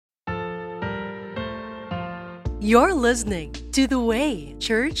You're listening to The Way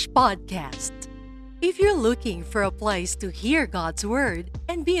Church Podcast. If you're looking for a place to hear God's Word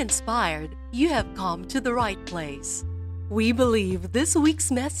and be inspired, you have come to the right place. We believe this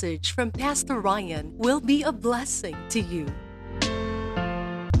week's message from Pastor Ryan will be a blessing to you.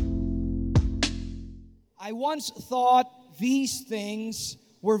 I once thought these things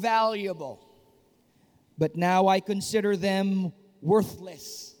were valuable, but now I consider them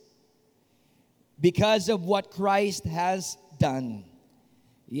worthless because of what Christ has done.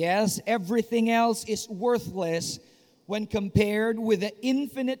 Yes, everything else is worthless when compared with the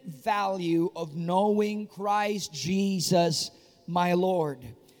infinite value of knowing Christ Jesus, my Lord.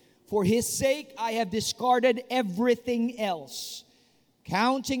 For His sake, I have discarded everything else,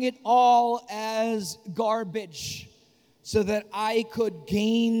 counting it all as garbage, so that I could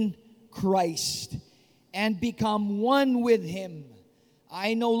gain Christ and become one with Him.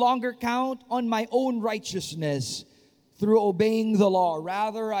 I no longer count on my own righteousness through obeying the law.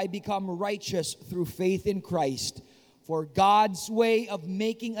 Rather, I become righteous through faith in Christ. For God's way of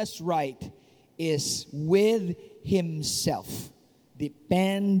making us right is with Himself.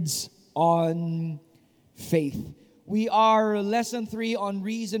 Depends on faith. We are lesson 3 on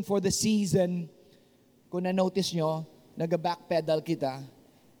reason for the season. Kung na-notice nyo, nag-backpedal kita.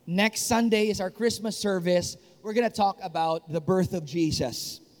 Next Sunday is our Christmas service. We're going to talk about the birth of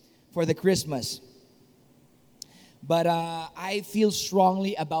Jesus for the Christmas. But I feel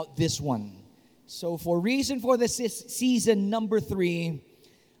strongly about this one. So for reason for the season number 3,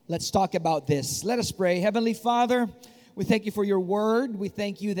 let's talk about this. Let us pray. Heavenly Father, we thank you for your word. We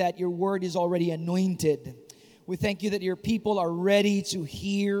thank you that your word is already anointed. We thank you that your people are ready to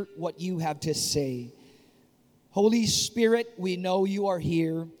hear what you have to say. Holy Spirit, we know you are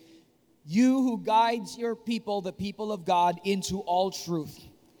here. You who guides your people, the people of God, into all truth.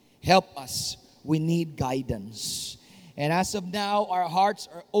 Help us. We need guidance. And as of now, our hearts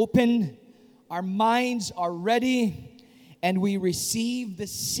are open, our minds are ready, and we receive the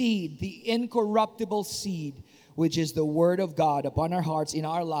seed, the incorruptible seed, which is the Word of God upon our hearts, in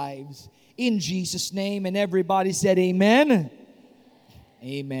our lives. In Jesus' name, and everybody said amen.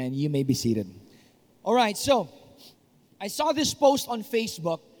 Amen. You may be seated. All right, so I saw this post on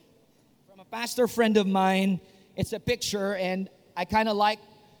Facebook from a pastor friend of mine. It's a picture, and I kind of like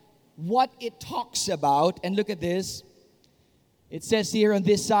what it talks about. And look at this. It says here on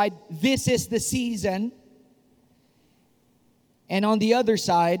this side, this is the season. And on the other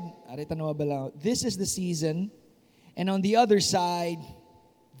side, this is the season. And on the other side,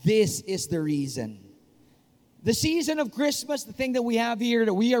 this is the reason. The season of Christmas, the thing that we have here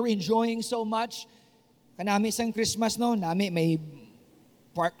that we are enjoying so much. Kanami isang Christmas no, nami may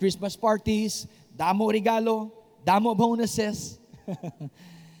Christmas parties, damo regalo, damo bonuses.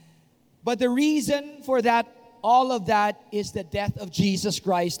 But the reason for that, all of that, is the death of Jesus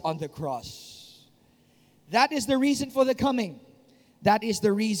Christ on the cross. That is the reason for the coming. That is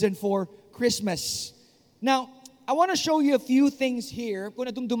the reason for Christmas. Now, I want to show you a few things here. Kung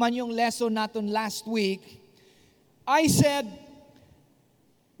natungtuman yung lesson natin last week, I said,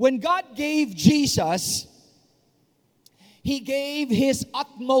 when God gave Jesus, He gave His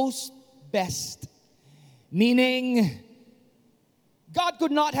utmost best. Meaning, God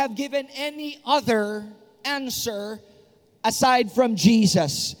could not have given any other answer aside from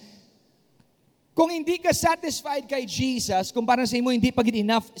Jesus. Kung hindi ka satisfied kay Jesus, kung parang sa imo hindi pa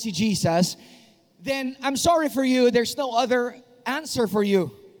enough si Jesus, then I'm sorry for you, there's no other answer for you.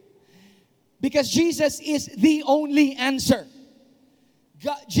 Because Jesus is the only answer.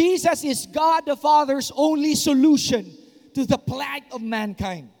 Jesus is God the Father's only solution to the plight of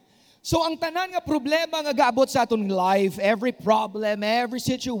mankind. So ang tanan nga problema nga gaabot sa aton life, every problem, every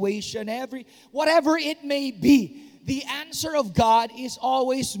situation, whatever it may be, the answer of God is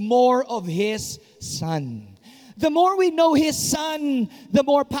always more of His Son. The more we know His Son, the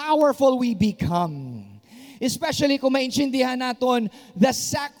more powerful we become. Especially kung maintindihan natin the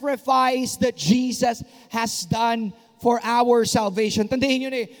sacrifice that Jesus has done for our salvation. Tandaan nyo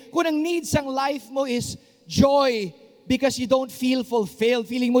na kung ang needs ang life mo is joy, because you don't feel fulfilled,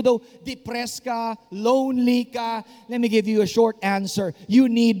 feeling mo daw depressed ka, lonely ka, let me give you a short answer. You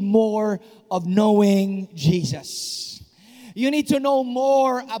need more of knowing Jesus. You need to know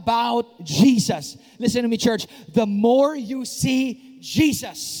more about Jesus. Listen to me, church. The more you see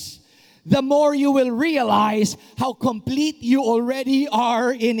Jesus, the more you will realize how complete you already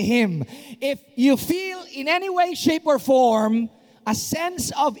are in Him. If you feel in any way, shape, or form a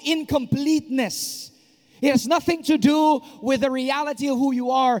sense of incompleteness, it has nothing to do with the reality of who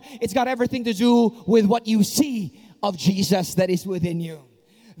you are. It's got everything to do with what you see of Jesus that is within you.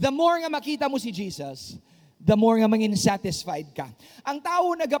 The more nga makita mo si Jesus, the more nga mangin satisfied ka. Ang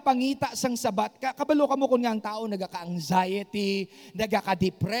tao nagapangita sang sabat, kabalo ka mo kung nga ang tao nagaka-anxiety,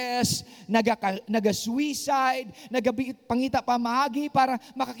 nagaka-depress, naga-suicide, nagapangita pamagi para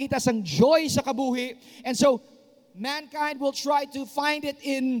makakita sang joy sa kabuhi. And so, mankind will try to find it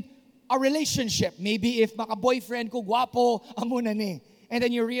in a relationship. Maybe if maka-boyfriend ko, gwapo, amo na ni. And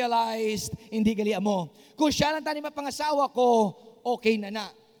then you realized, hindi gali amo. Kung siya lang tani mapangasawa ko, okay na na.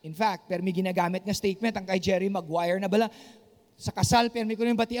 In fact, pero may ginagamit nga statement, ang kay Jerry Maguire na bala, sa kasal, pero may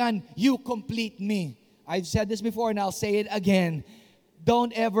kunin batian, you complete me. I've said this before and I'll say it again.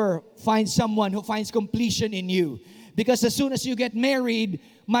 Don't ever find someone who finds completion in you. Because as soon as you get married,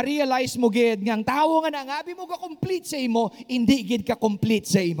 ma-realize mo gid, nga ang tao nga nangabi mo ka-complete sa imo, hindi gid ka-complete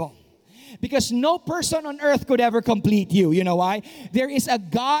sa imo. Because no person on earth could ever complete you. You know why? There is a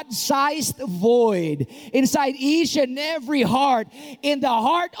God-sized void inside each and every heart. In the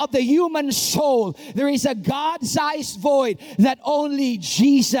heart of the human soul, there is a God-sized void that only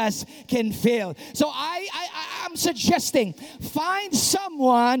Jesus can fill. So I'm suggesting, find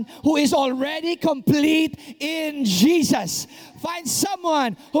someone who is already complete in Jesus. Find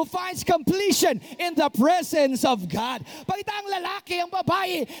someone who finds completion in the presence of God. Pagita ang lalaki, ang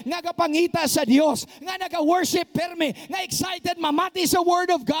babae, nga kapangita sa Diyos, nga nag-worship perme, nga excited mamati sa Word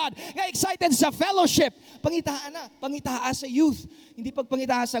of God, nga excited sa fellowship. Pangitaan na, pangitaan sa youth. Hindi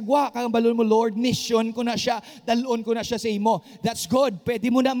pagpangitaan sa gwa, kang balon mo, Lord, mission ko na siya, dalon ko na siya sa imo. That's good, pwede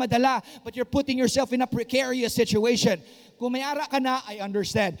mo na madala, but you're putting yourself in a precarious situation. Kung may ara ka na, I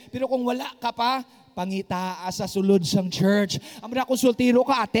understand. Pero kung wala ka pa, pangitaa sa sulod sang church. Ang mga konsultiro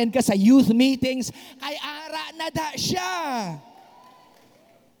ka, attend ka sa youth meetings, kay ara na da siya.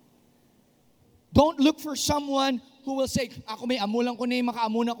 Don't look for someone who will say, ako may amulang ko ni,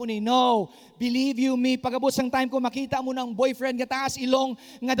 makaamuna ko ni. No. Believe you me, pagabot sang time ko makita mo ng boyfriend nga taas ilong,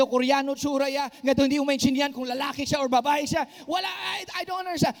 nga do Koreano tsura ya, nga do hindi mo maintindihan kung lalaki siya or babae siya. Wala, I don't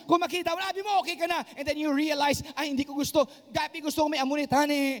understand. Kung makita mo, sabi mo, okay ka na. And then you realize, ay hindi ko gusto, gabi gusto ko may amuni,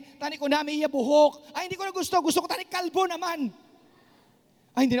 tani ko namin iya buhok. Ay hindi ko na gusto ko tani kalbo naman.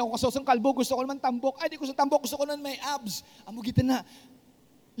 Ay hindi na ako kasosang kalbo, gusto ko naman tambok. Ay hindi ko sa tambok, gusto ko naman may abs. Amugitan na.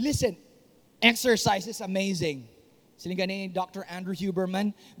 Listen, exercise is amazing. Silingan ni Dr. Andrew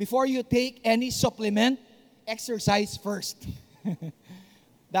Huberman, before you take any supplement, exercise first.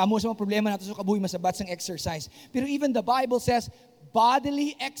 Damo sa mga problema natin sa kabuhi, masabat sang exercise. Pero even the Bible says,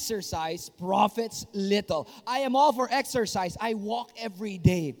 bodily exercise profits little. I am all for exercise. I walk every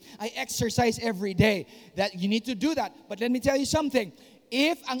day. I exercise every day. That you need to do that. But let me tell you something.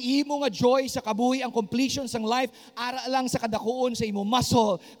 If ang imo nga joy sa kabuhi, ang completion sang life, ara lang sa kadakuon sa imo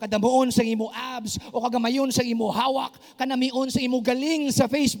muscle, kadamuon sa imo abs, o kagamayon sa imo hawak, kanamion sa imo galing sa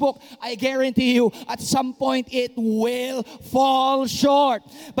Facebook, I guarantee you, at some point it will fall short.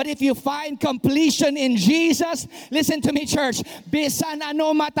 But if you find completion in Jesus, listen to me, church, bisan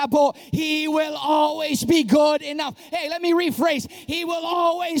ano matabo, He will always be good enough. Hey, let me rephrase. He will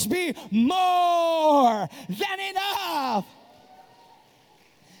always be more than enough.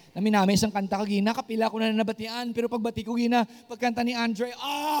 Namin isang kanta kagina, kapila ko na nabatian, pero pagbati ko gina, pagkanta ni Andre,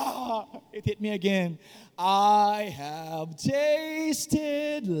 it hit me again. I have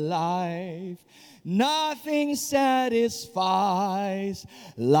tasted life, nothing satisfies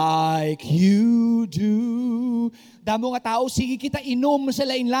like you do. Damo nga tao, sige kita inom sa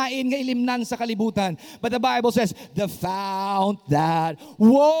lain-lain nga ilimnan sa kalibutan. But the Bible says, the fount that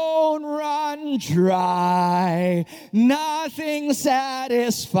won't run dry, nothing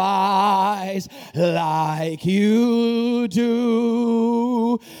satisfies like you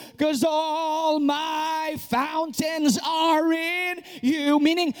do. 'Cause all my fountains are in you.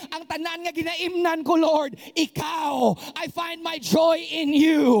 Meaning, ang tanan nga ginaimnan ko, Lord, ikaw. I find my joy in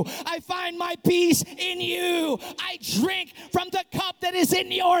you. I find my peace in you. I drink from the cup that is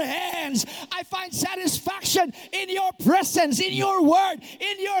in your hands. I find satisfaction in your presence, in your word,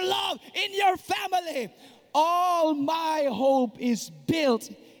 in your love, in your family. All my hope is built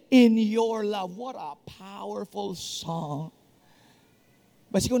in your love. What a powerful song.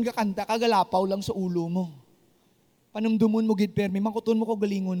 Basi kung kakanta, kagalapaw lang sa ulo mo. Panumdumon mo gid permi, makuton mo ko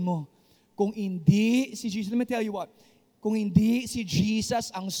galingon mo. Kung hindi si Jesus, let me tell you what, kung hindi si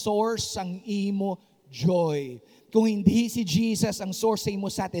Jesus ang source ng imo joy, kung hindi si Jesus ang source ng imo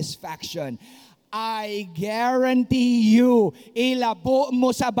satisfaction, I guarantee you, ilabo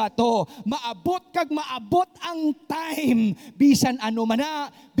mo sa bato, maabot kag maabot ang time, bisan ano man na,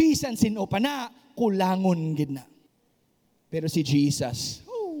 bisan sino pa na, kulangon gid na. Pero si Jesus,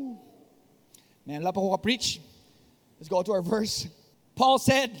 man, wala pa ko ka-preach. Let's go to our verse. Paul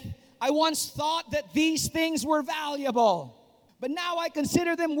said, I once thought that these things were valuable, but now I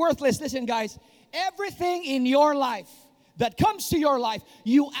consider them worthless. Listen, guys, everything in your life that comes to your life,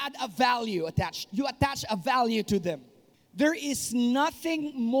 you add a value attached. You attach a value to them. There is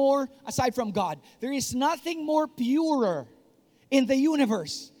nothing more, aside from God, there is nothing more purer in the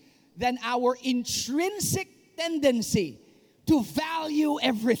universe than our intrinsic tendency to value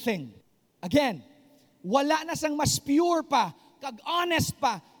everything. Again, wala na sang mas pure pa, kag honest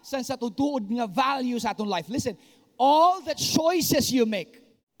pa, sa tutuod nga value sa atong life. Listen, all the choices you make,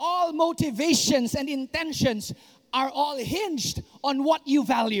 all motivations and intentions are all hinged on what you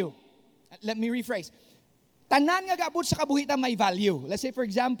value. Let me rephrase. Tanan nga gabot sa kabuhitan may value. Let's say for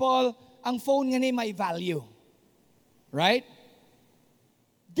example, ang phone nga ni may value. Right?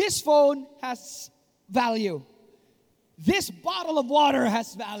 This phone has value. This bottle of water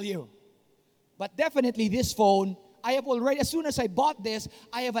has value. But definitely this phone, I have already, as soon as I bought this,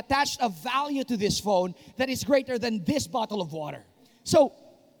 I have attached a value to this phone that is greater than this bottle of water. So,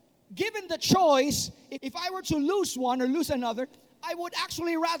 given the choice, if I were to lose one or lose another, I would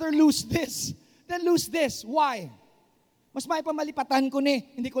actually rather lose this than lose this. Why? Mas may pamalipatan ko ni,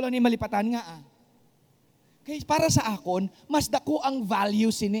 hindi ko lang ni malipatan nga Okay, para sa akon, mas dako ang value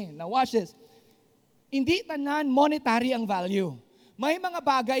sini. Now watch this. Hindi tanan monetary ang value. May mga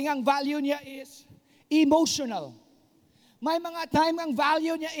bagay nga ang value niya is emotional. May mga time ang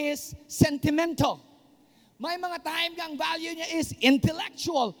value niya is sentimental. May mga time ang value niya is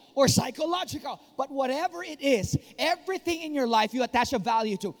intellectual or psychological. But whatever it is, everything in your life you attach a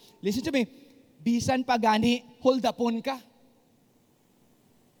value to. Listen to me. Bisan pa gani, hold upon ka.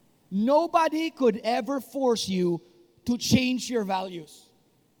 Nobody could ever force you to change your values.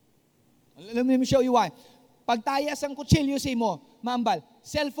 Let me show you why. Pag tayas ang kutsilyo sa imo, mambal,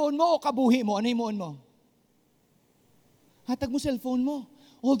 cellphone mo o kabuhi mo, ano imoon mo? Hatag mo cellphone mo.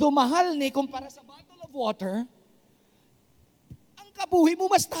 Although mahal ni kumpara sa bottle of water, ang kabuhi mo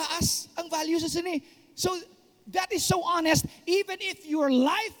mas taas ang value sa sini. So that is so honest. Even if your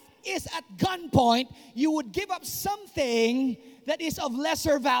life is at gunpoint, you would give up something that is of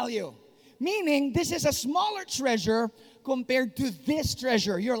lesser value. Meaning, this is a smaller treasure compared to this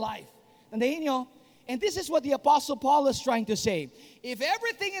treasure, your life. Nandahin nyo? And this is what the Apostle Paul is trying to say. If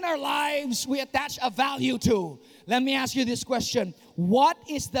everything in our lives we attach a value to, let me ask you this question. What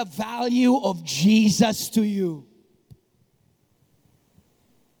is the value of Jesus to you?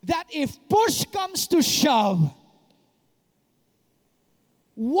 That if push comes to shove,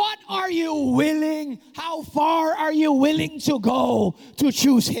 what are you willing, how far are you willing to go to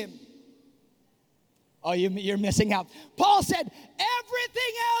choose Him? Oh, you're missing out. Paul said,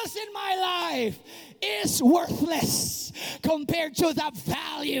 everything else in my life is worthless compared to the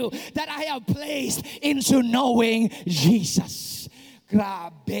value that I have placed into knowing Jesus.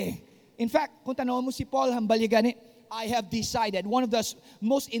 Grabe. In fact, kung tanong mo si Paul, hambali gani, I have decided, one of the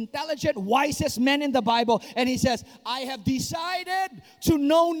most intelligent, wisest men in the Bible, and he says, I have decided to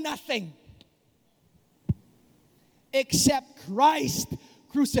know nothing except Christ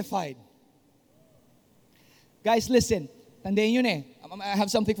crucified. Guys, listen. Tandayin yun eh. I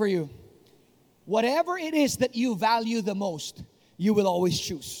have something for you. Whatever it is that you value the most, you will always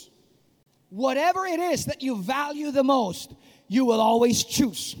choose. Whatever it is that you value the most, you will always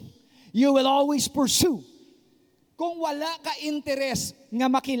choose. You will always pursue. Kung wala ka interes nga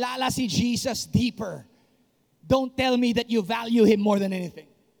makilala si Jesus deeper, don't tell me that you value Him more than anything.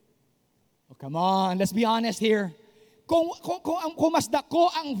 Oh, come on, let's be honest here. Kung mas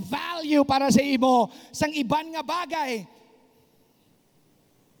dako ang value para sa imo sang iban nga bagay.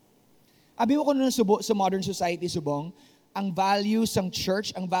 Abi mo ko nun sa modern society, subong, ang value sang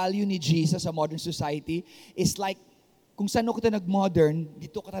church, ang value ni Jesus sa modern society is like, kung saan ko nag-modern,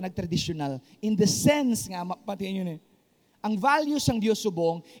 dito ka nag-traditional. In the sense nga, patingin yun eh, ang value sang Diyos,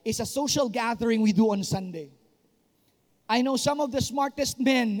 subong, is a social gathering we do on Sunday. I know some of the smartest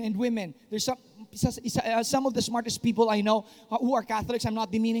men and women, there's some of the smartest people I know who are Catholics. I'm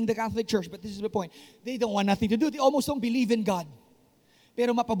not demeaning the Catholic Church, but this is the point. They don't want nothing to do. They almost don't believe in God.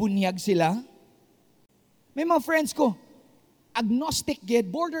 Pero mapabunyag sila. May mga friends ko, agnostic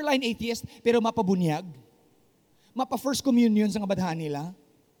gid, borderline atheist, pero mapabunyag. Mapa-first communion sa kabadhan nila.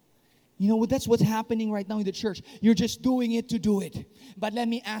 You know, that's what's happening right now in the church. You're just doing it to do it. But let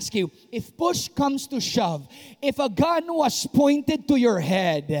me ask you, if push comes to shove, if a gun was pointed to your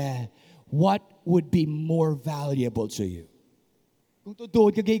head, what would be more valuable to you? Kung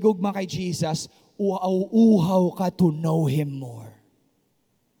tutuod ka gigugma kay Jesus, uhaw ka to know Him more.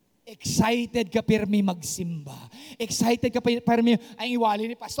 Excited ka pirmi magsimba. Excited ka pirmi, ay iwali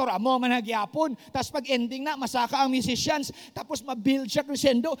ni pastor, amo man nagyapon. Tapos pag ending na, masaka ang musicians. Tapos mabuild siya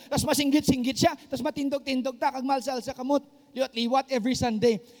crescendo. Tapos masinggit-singgit siya. Tapos matindog-tindog ta, kag malsal sa kamot. liwat-liwat every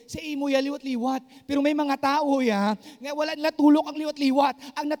Sunday. Sa imo ya liwat-liwat. Pero may mga tao ya, nga wala nila tulok ang liwat-liwat.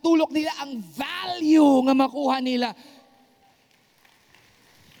 Ang natulok nila ang value nga makuha nila.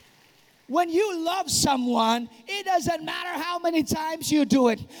 When you love someone, it doesn't matter how many times you do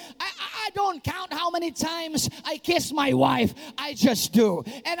it. I don't count how many times I kiss my wife. I just do.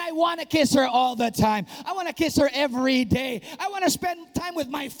 And I want to kiss her all the time. I want to kiss her every day. I want to spend time with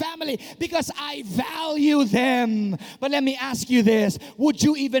my family because I value them. But let me ask you this. Would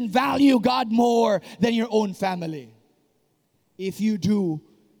you even value God more than your own family? If you do,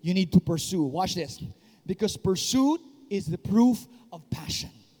 you need to pursue. Watch this. Because pursuit is the proof of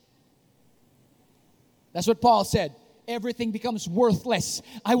passion. That's what Paul said. Everything becomes worthless.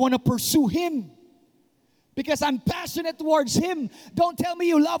 I want to pursue Him because I'm passionate towards Him. Don't tell me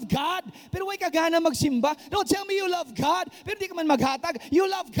you love God, pero way kagana magsimba. Don't tell me you love God, pero di ka man maghatag.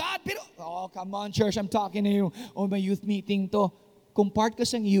 You love God, pero... Oh, come on, church, I'm talking to you. Oh, may youth meeting to. Kung part ka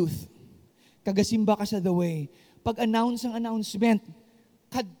sang youth, kagasimba ka sa The Way, pag-announce ang announcement,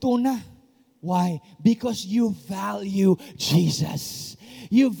 kadto na. Why? Because you value Jesus.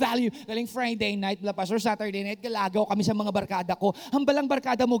 You value, galing Friday night, Pastor, Saturday night, galagaw kami sa mga barkada ko. Hambalang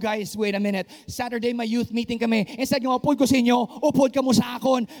barkada mo, guys, wait a minute. Saturday, may youth meeting kami. Instead nyo, upod ko sa inyo, upod ka mo sa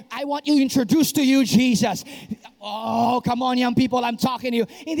akon. I want you introduced to you, Jesus. Oh, come on, young people, I'm talking to you.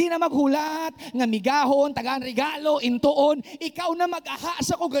 Hindi na maghulat, nga migahon, tagaan regalo, intuon. Ikaw na mag-aha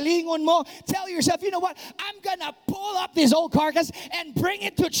sa kugalingon mo. Tell yourself, you know what? I'm gonna pull up this old carcass and bring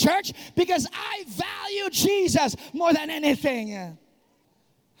it to church because I value Jesus more than anything.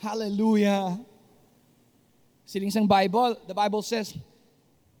 Hallelujah. Siling sang Bible, the Bible says,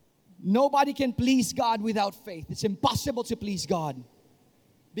 nobody can please God without faith. It's impossible to please God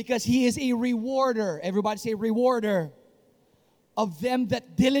because He is a rewarder. Everybody say rewarder of them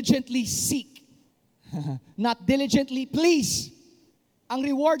that diligently seek. Not diligently please. Ang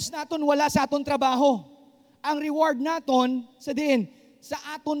rewards naton wala sa aton trabaho. Ang reward naton sa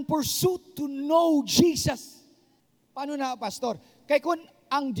aton pursuit to know Jesus. Paano na, Pastor? Kay kun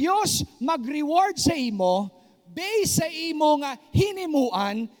ang Diyos mag-reward sa imo, based sa imo nga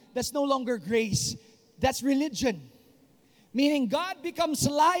hinimuan, that's no longer grace. That's religion. Meaning God becomes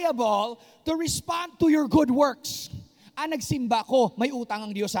liable to respond to your good works. Nagsimba ko, may utang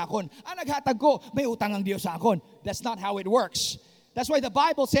ang Diyos sa akon. Naghatag ko, may utang ang Diyos sa akon. That's not how it works. That's why the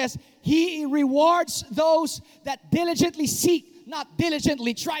Bible says, He rewards those that diligently seek, not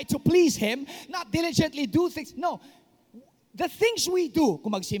diligently try to please Him, not diligently do things. No. The things we do,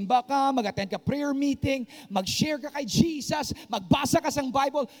 kung magsimba ka, mag-attend ka prayer meeting, mag-share ka kay Jesus, magbasa ka sa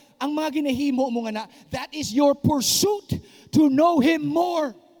Bible, ang mga ginahimo mo nga na, that is your pursuit to know Him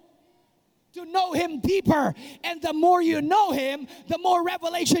more, to know Him deeper. And the more you know Him, the more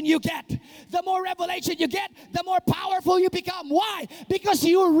revelation you get. The more revelation you get, the more powerful you become. Why? Because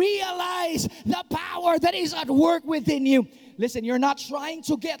you realize the power that is at work within you. Listen, you're not trying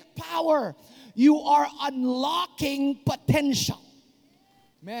to get power. You are unlocking potential.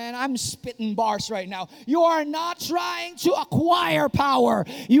 Man, I'm spitting bars right now. You are not trying to acquire power.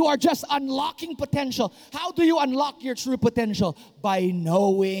 You are just unlocking potential. How do you unlock your true potential? By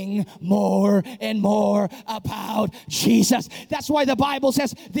knowing more and more about Jesus. That's why the Bible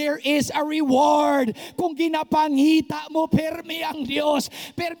says there is a reward. Kung ginapangita mo, permi ang Diyos.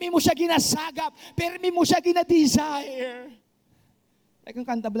 Permi mo siya ginasagap. Permi mo siya ginadesire. Like ang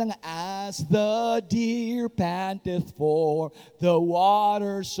kanta lang, as the deer panteth for the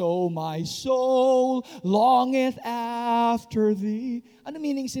water, so my soul longeth after thee. Ano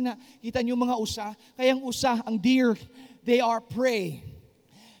meaning sina? Kita niyo mga usa? Kayang usa, ang deer, they are prey.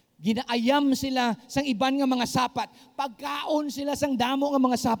 Ginaayam sila sang iban nga mga sapat. Pagkaon sila sang damo nga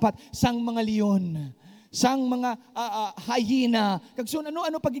mga sapat, sang mga leon, sang mga hyena. Kagsun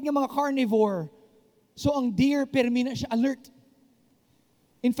ano pagig nga mga carnivore. So ang deer, permina siya alert.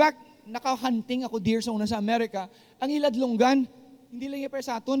 In fact, nakahunting ako deer sa una sa Amerika. Ang ilad lunggan, hindi lang yung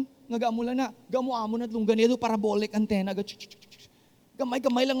sa aton, ngagamula na, gamuamon at lunggan, ito parabolic antenna,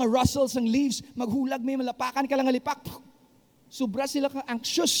 gamay-gamay lang nga rustles ang leaves, maghulag may malapakan ka lang nga lipak. Sobra sila ka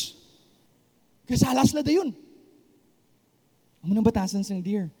anxious. Kasalas na da yun. Ang munang batasan sang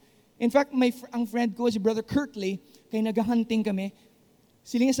deer. In fact, ang friend ko, si Brother Kirtley, kay naghahunting kami,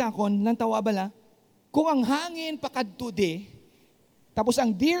 silinga sa akon, lantawa bala, kung ang hangin pakadtude, tapos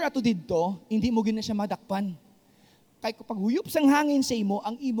ang deer ato didto, hindi mo gina siya madakpan. Kay kapag huyop sang hangin sa imo,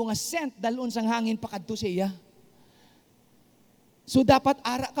 ang imo nga scent dalon sang hangin pakadto sa iya. So dapat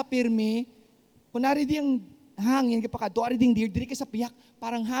ara ka pirmi, kunari di ang hangin kay pakadto, ari ding deer diri ka sa piyak,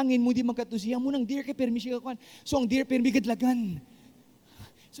 parang hangin mo di magkadto siya mo nang deer kay pirmi siya kuan. So ang deer pirmi gadlagan.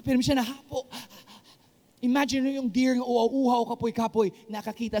 So pirmi siya nahapo. Imagine nyo yung deer nga uhaw kapoy-kapoy,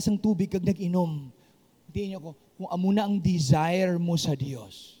 nakakita sang tubig kag nag-inom. Hindi nyo ko, kung amo na ang desire mo sa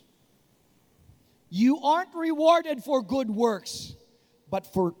Diyos. You aren't rewarded for good works, but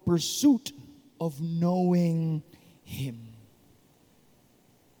for pursuit of knowing Him.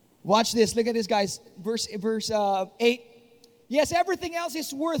 Watch this. Look at this, guys. Verse 8. Yes, everything else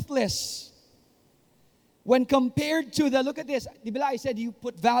is worthless when compared to look at this. Di ba I said you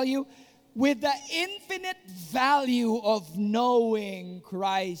put value? With the infinite value of knowing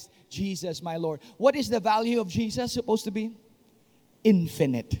Christ Jesus, my Lord. What is the value of Jesus supposed to be?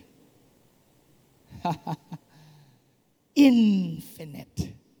 Infinite.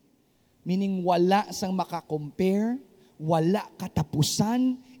 Infinite. Meaning wala sang makakompare, wala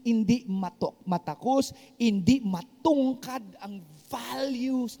katapusan, hindi matakos, hindi matungkad ang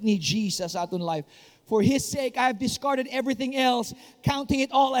values ni Jesus sa aton life. For His sake, I have discarded everything else, counting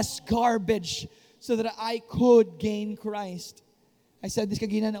it all as garbage, so that I could gain Christ. I said this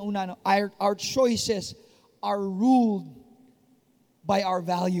kagina na una, no? Our choices are ruled by our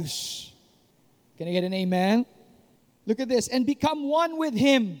values. Can I get an amen? Look at this. And become one with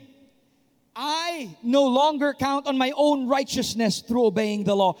Him. I no longer count on my own righteousness through obeying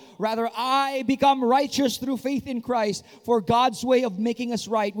the law. Rather, I become righteous through faith in Christ. For God's way of making us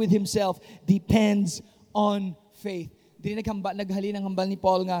right with Himself depends on faith. Di naghali ng hambal ni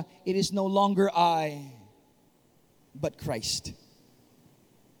Paul nga, it is no longer I, but Christ.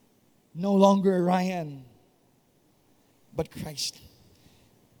 No longer Ryan, but Christ.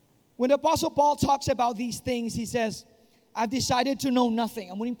 When the Apostle Paul talks about these things, he says, I've decided to know nothing.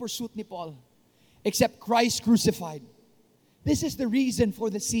 Ang muling pursuit ni Paul, except Christ crucified. This is the reason for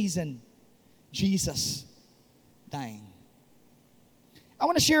the season. Jesus dying. I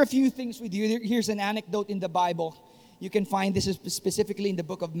want to share a few things with you. Here's an anecdote in the Bible. You can find this specifically in the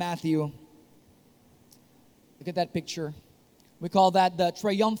book of Matthew. Look at that picture. We call that the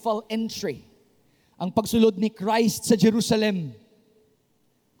triumphal entry. Ang pagsulod ni Christ sa Jerusalem.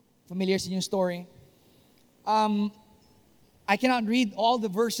 Familiar sa inyong story? I cannot read all the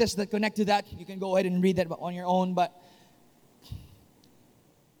verses that connect to that. You can go ahead and read that on your own. But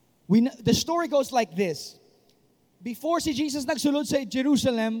the story goes like this. Before si Jesus nagsulod sa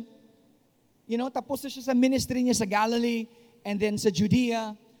Jerusalem, tapos na siya sa ministry niya sa Galilee and then sa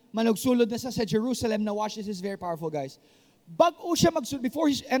Judea, manugsulod na siya sa Jerusalem. Now watch, this is very powerful, guys. Bago siya magsulod, before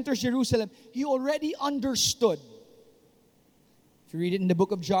he enters Jerusalem, he already understood. If you read it in the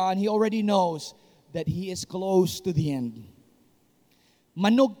book of John, he already knows that he is close to the end.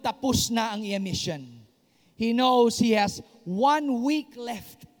 Manugtapos na ang iyang mission. He knows he has 1 week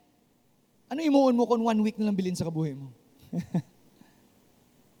left. Ano imuon mo kung 1 week na lang bilin sa kabuhay mo?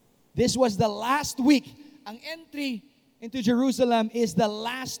 This was the last week. Ang entry into Jerusalem is the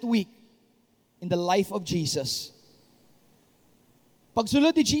last week in the life of Jesus.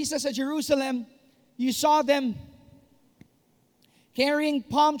 Pagsulod ni Jesus sa Jerusalem, you saw them carrying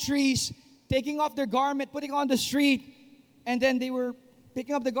palm trees, taking off their garment, putting on the street, and then they were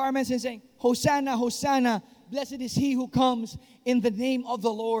picking up the garments and saying, Hosanna, Hosanna, blessed is he who comes in the name of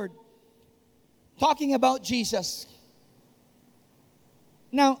the Lord. Talking about Jesus.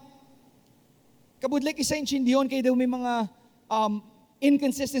 Now, kabudlik isa intindiyon kay daw may mga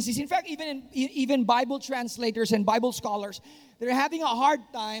inconsistencies. In fact, even Bible translators and Bible scholars, they're having a hard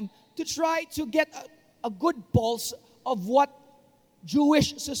time to try to get a good pulse of what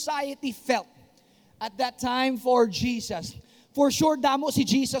Jewish society felt at that time for Jesus. For sure, damo si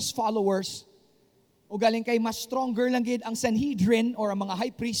Jesus followers. O galing kay mas stronger lang gid ang Sanhedrin or ang mga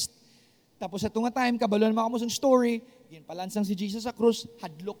high priest. Tapos sa tunga time, kabalon mga kamusong story, yun palansang si Jesus sa krus,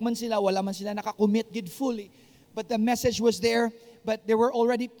 hadlok man sila, wala man sila nakakommit gid fully. But the message was there, but there were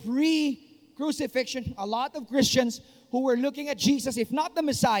already pre-crucifixion, a lot of Christians who were looking at Jesus, if not the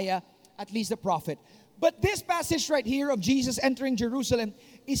Messiah, at least the prophet. But this passage right here of Jesus entering Jerusalem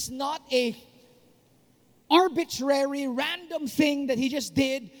is not a arbitrary, random thing that he just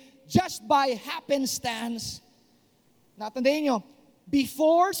did just by happenstance. Natandayin nyo,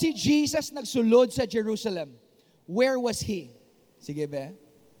 before si Jesus nagsulod sa Jerusalem, where was he? Sige ba?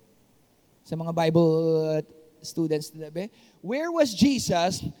 Sa mga Bible students, ba? Where was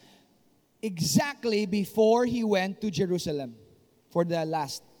Jesus exactly before he went to Jerusalem for the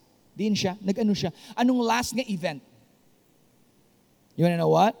last? Din siya, nag-ano siya? Anong last nga event? You wanna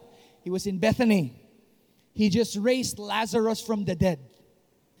know what? He was in Bethany. He just raised Lazarus from the dead.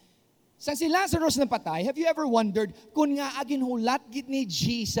 Sa si Lazarus na patay, have you ever wondered kung nga agin hulat gid ni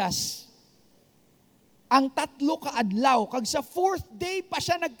Jesus ang 3 ka adlaw kag sa 4th day pa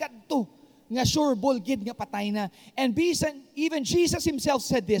siya nagkadto nga sure ball gid nga patay na. And even Jesus himself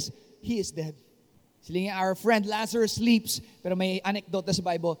said this, he is dead. Sila nga, our friend Lazarus sleeps, pero may anecdote na sa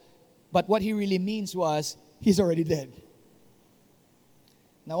Bible, but what he really means was, he's already dead.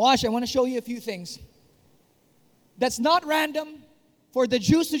 Now watch, I want to show you a few things. That's not random for the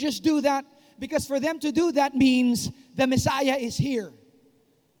Jews to just do that, because for them to do that means the Messiah is here.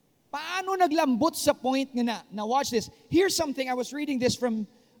 Paano naglambot sa point nga na? Now watch this. Here's something, I was reading this from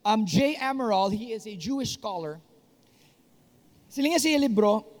J. Amaral. He is a Jewish scholar. Sila nga siya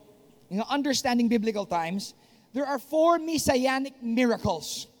libro, Understanding Biblical Times, there are 4 messianic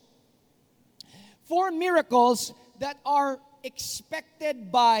miracles. 4 miracles that are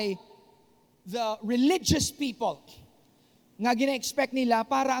expected by the religious people. Nga gina-expect nila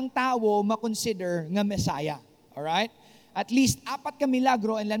para ang tao makonsider nga Messiah. Alright? At least 4 ka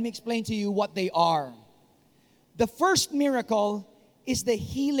milagro, and let me explain to you what they are. The first miracle is the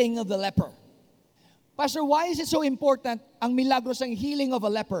healing of the leper. Pastor, why is it so important ang milagros ang healing of a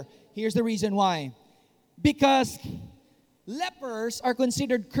leper? Here's the reason why. Because lepers are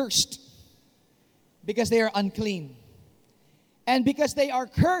considered cursed because they are unclean. And because they are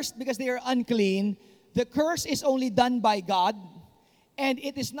cursed, because they are unclean, the curse is only done by God, and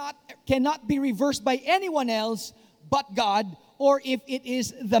it is cannot be reversed by anyone else but God, or if it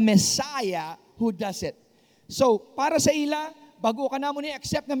is the Messiah who does it. So, para sa ila, bago ka namon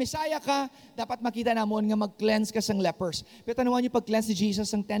i-accept na Messiah ka, dapat makita namon nga mag-cleanse ka sang lepers. Pero tanawan niyo pag-cleanse ni Jesus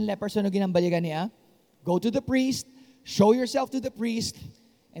sang 10 lepers, ano ginambaligan niya? Go to the priest, show yourself to the priest,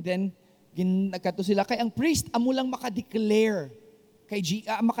 and then nagkato sila. Kay ang priest, amo lang makadeclare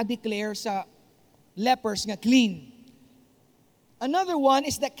makadeclare sa lepers nga clean. Another one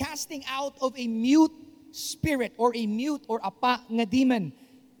is the casting out of a mute spirit or a mute or apa nga demon.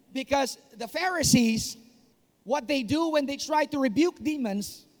 Because the Pharisees, what they do when they try to rebuke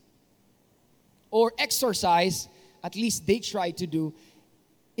demons or exorcise, at least they try to do,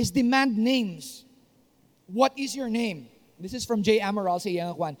 is demand names. What is your name? This is from J. Amaral sa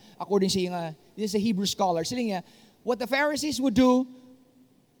iyang kwan. According sa iyang, this is a Hebrew scholar. Sila nga, what the Pharisees would do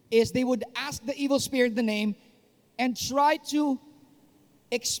is they would ask the evil spirit the name and try to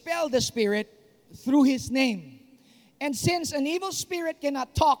expel the spirit through his name. And since an evil spirit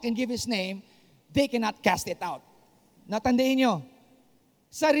cannot talk and give his name, they cannot cast it out. Natandihin nyo,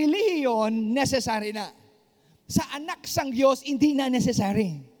 sa relihiyon, necessary na. Sa anak sang Diyos, hindi na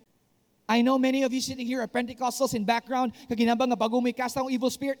necessary. I know many of you sitting here are Pentecostals in background, kaginabang nga bago may cast ang evil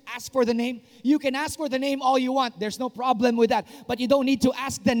spirit, ask for the name. You can ask for the name all you want. There's no problem with that. But you don't need to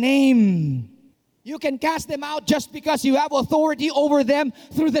ask the name. You can cast them out just because you have authority over them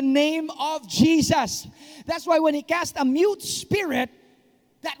through the name of Jesus. That's why when he cast a mute spirit,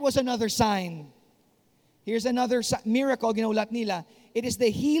 that was another sign. Here's another miracle ginaulat nila. It is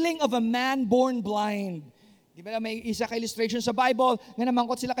the healing of a man born blind. Di ba may isa ka illustration sa Bible nga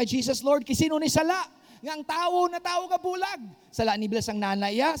namangkot sila kay Jesus, Lord, kisino ni sala? Nga ang tao ka bulag. Sala ni bilas ang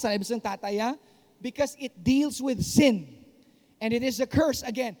nanaya, sala ni bilas ang tataya. Because it deals with sin. And it is a curse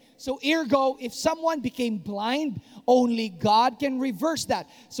again. So ergo, if someone became blind, only God can reverse that.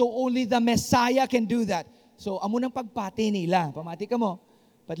 So only the Messiah can do that. So amo nang pagpati nila. Pamati ka mo.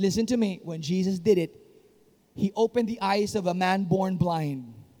 But listen to me, when Jesus did it, He opened the eyes of a man born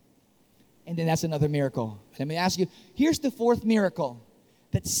blind. And then that's another miracle. Let me ask you, here's the 4th miracle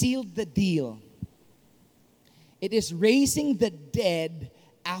that sealed the deal. It is raising the dead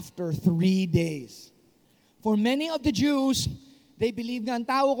after 3 days. For many of the Jews, they believe nga ang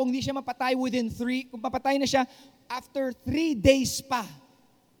tao kung hindi siya mapatay kung mapatay na siya, after 3 days pa,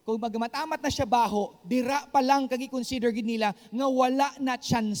 kung magmatamat na siya baho, dira pa lang kagi-consider gid nila nga wala na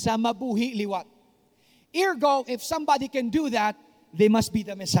tsansa mabuhi liwat. Ergo, if somebody can do that, they must be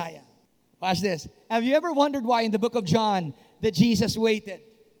the Messiah. Watch this. Have you ever wondered why in the book of John that Jesus waited?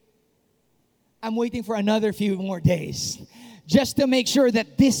 I'm waiting for another few more days just to make sure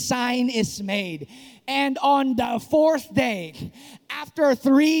that this sign is made. And on the 4th day, after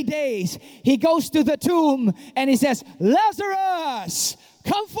 3 days, he goes to the tomb and he says, Lazarus,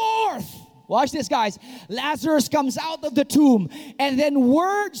 come forth. Watch this, guys. Lazarus comes out of the tomb, and then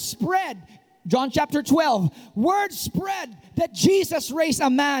word spread. John chapter 12, word spread that Jesus raised a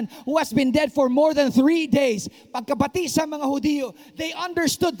man who has been dead for more than 3 days. Pagkabati sa mga Hudyo, they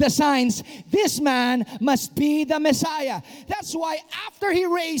understood the signs. This man must be the Messiah. That's why after he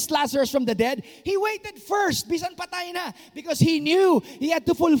raised Lazarus from the dead, he waited first, bisan patay na, because he knew he had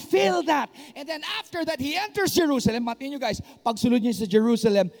to fulfill that. And then after that, he enters Jerusalem. Matiin nyo guys, pagsulod niyo sa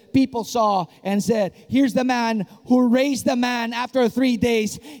Jerusalem, people saw and said, here's the man who raised the man after 3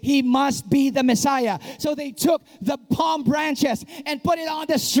 days. He must be the Messiah. So they took the palm branches and put it on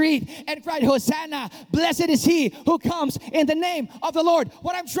the street and cried, Hosanna, blessed is he who comes in the name of the Lord.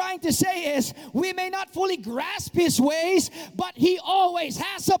 What I'm trying to say is, we may not fully grasp his ways, but he always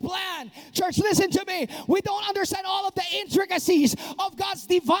has a plan. Church, listen to me. We don't understand all of the intricacies of God's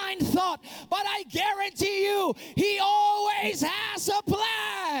divine thought, but I guarantee you, he always has a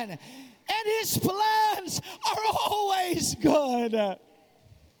plan. And his plans are always good.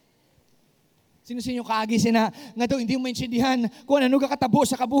 Sino sa inyo kaagisi na nga daw hindi mo maintindihan kung ano ka katabo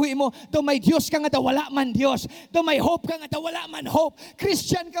sa kabuhi mo, daw may Diyos ka nga daw wala man Diyos, daw may hope ka nga daw wala man hope,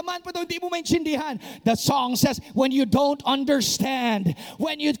 Christian ka man pa daw hindi mo maintindihan. The song says, when you don't understand,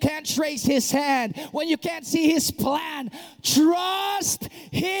 when you can't trace his hand, when you can't see his plan, trust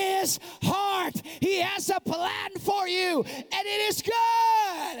his heart. He has a plan for you, and it is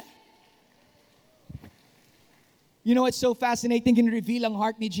good. You know, it's so fascinating, gin-reveal ang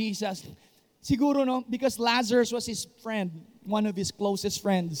heart ni Jesus. Siguro, no, because Lazarus was his friend, one of his closest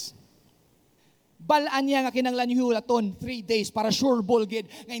friends. Balaan niya nga kinanglan yung hulaton 3 days para sure bulgid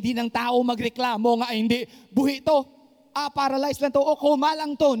nga hindi ng tao magreklamo nga hindi buhi to. Paralyzed lang to o koma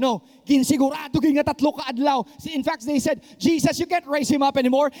lang to. No, ginsigurado gin nga 3 ka adlaw. In fact, they said, Jesus, you can't raise him up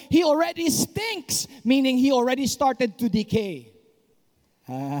anymore. He already stinks, meaning he already started to decay.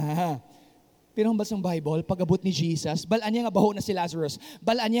 Pero ang basang Bible, pag-abot ni Jesus, balaan niya nga baho na si Lazarus.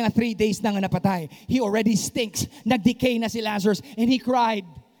 Balaan niya nga 3 days na nga napatay. He already stinks. Nag-decay na si Lazarus. And he cried.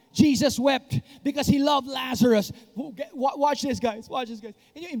 Jesus wept because he loved Lazarus. Watch this, guys. Watch this, guys.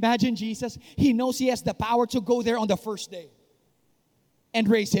 Can you imagine Jesus? He knows he has the power to go there on the first day and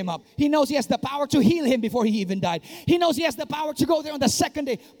raise him up. He knows he has the power to heal him before he even died. He knows he has the power to go there on the second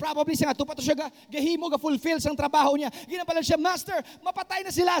day. Probably siya nga, tupato siya gahimo, ga-fulfill sang trabaho niya. Ginapalan siya, Master, mapatay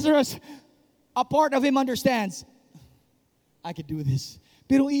na si Lazarus. A part of him understands, I could do this.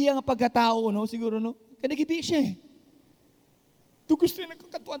 Pero iya nga pagkatao, no, siguro, no, kanagiti siya eh. Ito gusto niya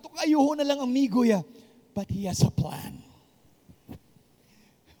nagkakatuan, ito ayuho na lang amigo ya. But he has a plan.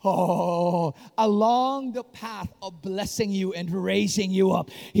 Oh, along the path of blessing you and raising you up,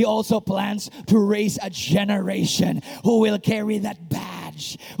 he also plans to raise a generation who will carry that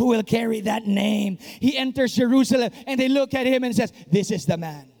badge, who will carry that name. He enters Jerusalem and they look at him and says, this is the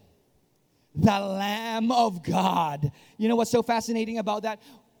man. The Lamb of God. You know what's so fascinating about that?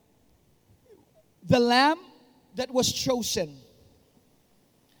 The Lamb that was chosen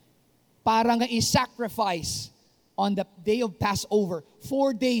para nga i-sacrifice on the day of Passover,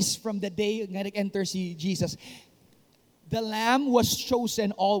 4 days from the day nga nag-enter si Jesus. The Lamb was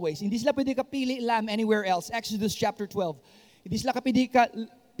chosen always. Hindi sila pwede kapili lamb anywhere else. Exodus chapter 12. Hindi sila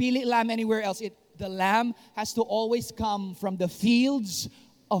kapili lamb anywhere else. The Lamb has to always come from the fields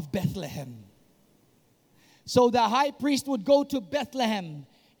of Bethlehem. So the high priest would go to Bethlehem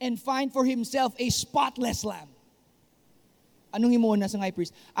and find for himself a spotless lamb. Anong imuna sa high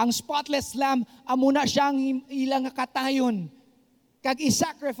priest? Ang spotless lamb, amuna siyang ilang katayon, kag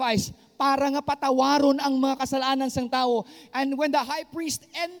i-sacrifice para nga patawaron ang mga kasalanan sang tao. And when the high priest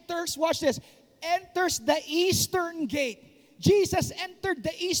enters, watch this, enters the eastern gate. Jesus entered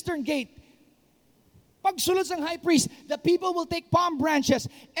the eastern gate. Pagsulod sang high priest, the people will take palm branches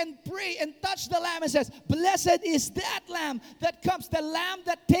and pray and touch the lamb and says, blessed is that lamb that comes, the lamb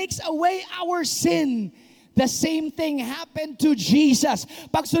that takes away our sin. The same thing happened to Jesus.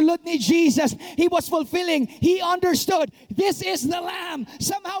 Pagsulod ni Jesus, he was fulfilling. He understood, this is the Lamb.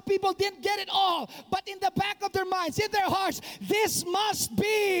 Somehow people didn't get it all. But in the back of their minds, in their hearts, this must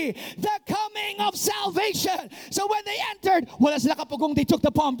be the coming of salvation. So when they entered, wala sila kapugong, they took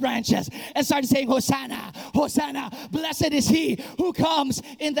the palm branches and started saying, Hosanna, Hosanna, blessed is he who comes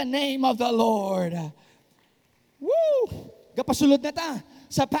in the name of the Lord. Woo! Gapasulod na ta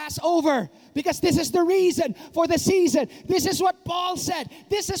sa Passover, because this is the reason for the season. This is what Paul said.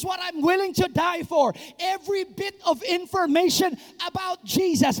 This is what I'm willing to die for. Every bit of information about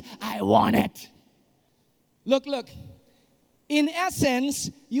Jesus, I want it. Look. In essence,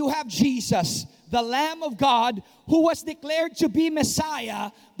 you have Jesus, the Lamb of God, who was declared to be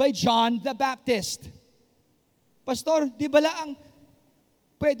Messiah by John the Baptist. Pastor, di ba lang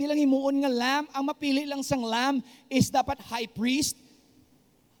pwede lang himuon nga lamb? Ang mapili lang sang lamb is dapat high priest.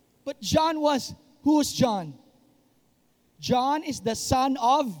 But John who's John? John is the son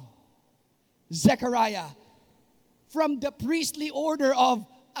of Zechariah from the priestly order of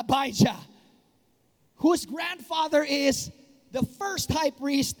Abijah, whose grandfather is the first high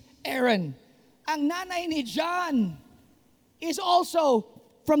priest, Aaron. Ang nanay ni John is also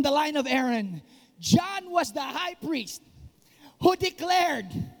from the line of Aaron. John was the high priest who declared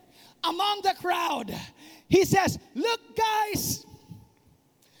among the crowd, he says, look guys,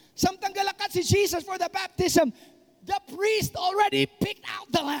 Samtang galakat si Jesus for the baptism, the priest already picked out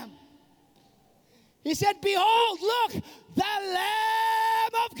the lamb. He said, behold, look, the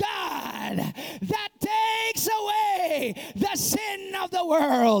Lamb of God that takes away the sin of the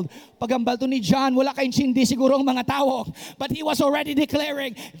world. Pagambal to ni John, wala kayong sindi siguro ang mga tao. But he was already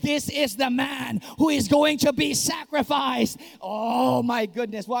declaring, this is the man who is going to be sacrificed. Oh my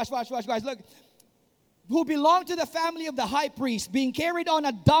goodness. Watch, guys. Look. Who belonged to the family of the high priest, being carried on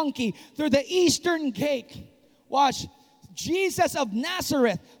a donkey through the eastern gate. Watch. Jesus of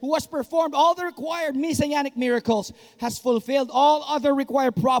Nazareth, who has performed all the required messianic miracles, has fulfilled all other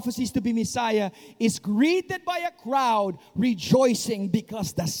required prophecies to be Messiah, is greeted by a crowd rejoicing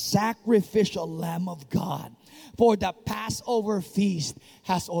because the sacrificial Lamb of God for the Passover feast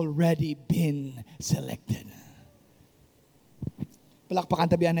has already been selected. Palakpakan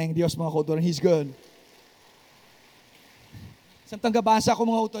tabihan na yung Diyos, mga kautod. He's good. Samtang gabasa ko,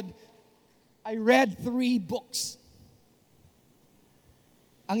 mga kautod, I read 3 books.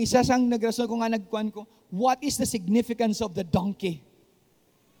 Ang isa sang nagrason ko nga nagkuhan ko, what is the significance of the donkey?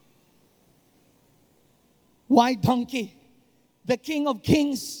 Why donkey? The King of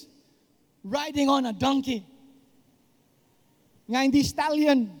Kings riding on a donkey. Nga hindi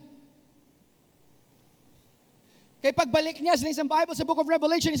stallion. Kaya pagbalik niya sa isang Bible sa book of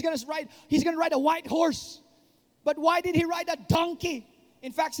Revelation, he's gonna ride a white horse. But why did he ride a donkey?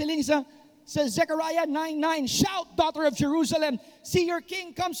 In fact, says Zechariah 9:9, shout, daughter of Jerusalem, see your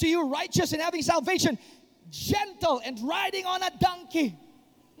king comes to you, righteous and having salvation, gentle and riding on a donkey.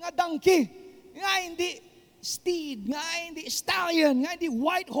 Nga donkey. Nga hindi steed. Nga hindi stallion. Nga hindi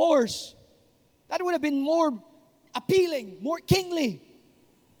white horse. That would have been more appealing, more kingly.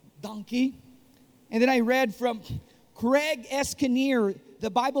 Donkey. And then I read from Craig S. Kinnear,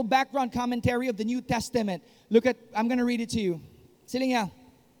 the Bible background commentary of the New Testament. Look at, I'm going to read it to you. Sila nga.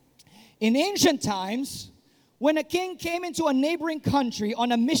 In ancient times, when a king came into a neighboring country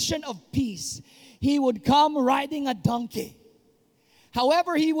on a mission of peace, he would come riding a donkey.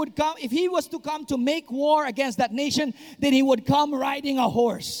 However, if he was to come to make war against that nation, then he would come riding a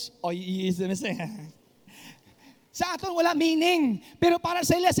horse. Oh, sa aton wala meaning. Pero para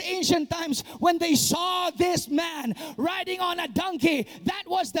sa ila sa ancient times, when they saw this man riding on a donkey, that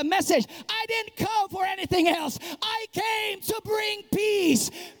was the message. I didn't come for anything else. I came to bring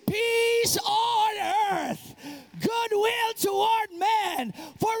peace. Peace on earth. Goodwill toward men.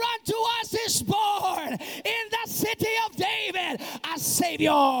 For unto us is born in the city of David a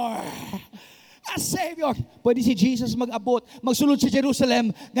Savior. A Savior. Pwede si Jesus mag-abot, magsulod sa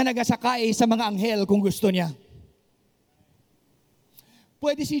Jerusalem na nagasakay sa mga anghel kung gusto niya.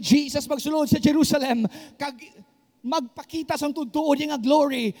 Pwede si Jesus magsulod sa Jerusalem, magpakita sa tutuod niya nga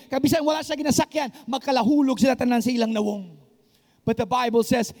glory. Kabisan wala siya ginasakyan, magkalahulog sila tanan sa ilang nawong. But the Bible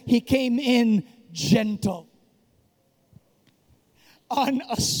says, He came in gentle,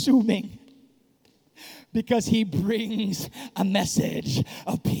 unassuming, because He brings a message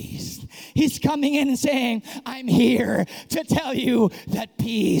of peace. He's coming in and saying, I'm here to tell you that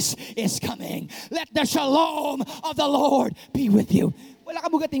peace is coming. Let the shalom of the Lord be with you. Wala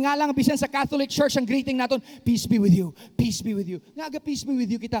ka bugat nga lang, bisan sa Catholic Church, ang greeting natin, peace be with you, peace be with you. Nga peace be with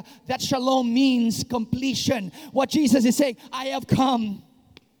you kita. That shalom means completion. What Jesus is saying, I have come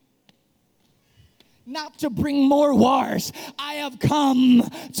not to bring more wars. I have come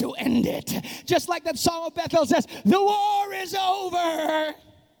to end it. Just like that song of Bethel says, the war is over.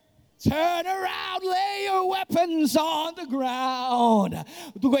 Turn around, lay your weapons on the ground.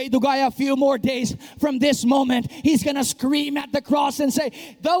 Dugay, a few more days from this moment, he's going to scream at the cross and say,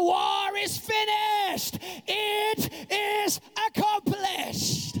 the war is finished. It is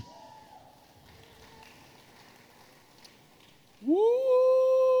accomplished.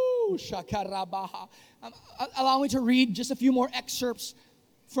 Woo! Shakarabaha. Allow me to read just a few more excerpts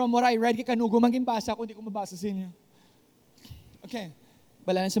from what I read. Kaya kanugo maging basa ko, hindi ko mabasa sa inyo. Okay.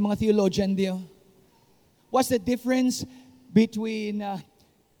 Bala na sa mga theologian diyo. What's the difference between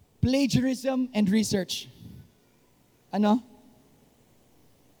plagiarism and research? Ano?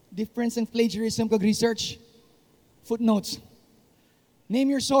 Difference in plagiarism kag research? Footnotes.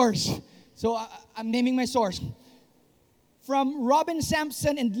 Name your source. So I'm naming my source. From Robin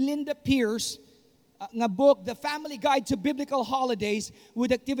Sampson and Linda Pierce, nga book, The Family Guide to Biblical Holidays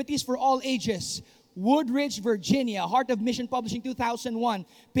with Activities for All Ages. Woodridge, Virginia, Heart of Mission Publishing, 2001,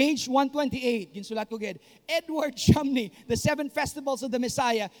 page 128. Ginsulat ko gid. Edward Chumney, The Seven Festivals of the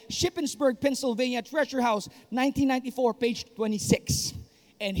Messiah, Shippensburg, Pennsylvania, Treasure House, 1994, page 26.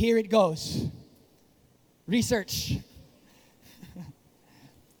 And here it goes. Research.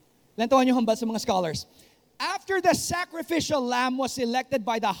 Lantawan niyo hambal sa mga scholars. After the sacrificial lamb was selected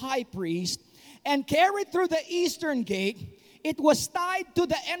by the high priest and carried through the eastern gate, it was tied to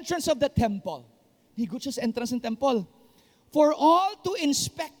the entrance of the temple. Higot siya sa entrance ng temple. For all to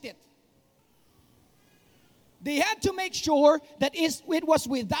inspect it. They had to make sure that it was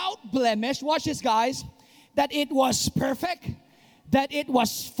without blemish. Watch this, guys. That it was perfect. That it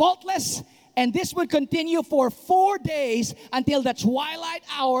was faultless. And this would continue for 4 days until the twilight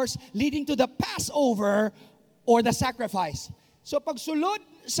hours leading to the Passover or the sacrifice. So pagsulod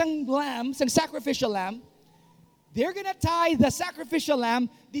sang lamb, sang sacrificial lamb, they're gonna tie the sacrificial lamb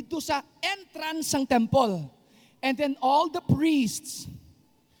dito sa entrance ng temple. And then all the priests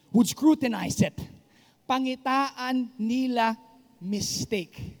would scrutinize it. Pangitaan nila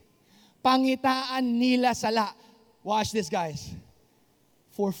mistake. Pangitaan nila sala. Watch this, guys.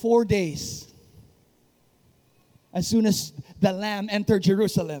 For 4 days, as soon as the lamb entered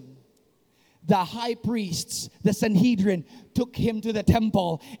Jerusalem, the high priests, the Sanhedrin, took him to the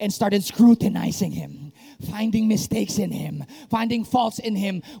temple and started scrutinizing him, finding mistakes in him, finding faults in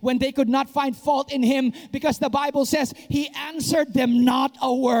him. When they could not find fault in him, because the Bible says he answered them not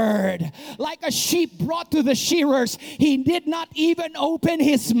a word. Like a sheep brought to the shearers, he did not even open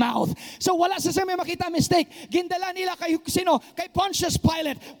his mouth. So wala sa may makita mistake. Gindala nila kay sino? Kay Pontius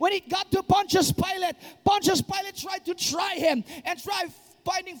Pilate. When it got to Pontius Pilate tried to try him and try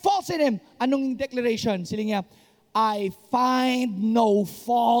finding faults in him. Anong declaration? Sila niya, I find no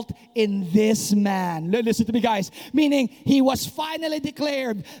fault in this man. Listen to me, guys. Meaning, he was finally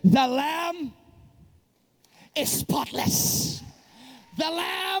declared, the lamb is spotless. The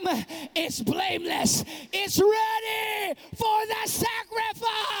lamb is blameless. It's ready for the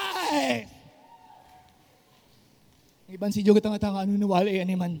sacrifice. Iban si Jogatang atang ano nawali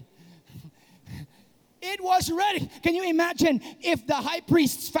yan man. It was ready. Can you imagine if the high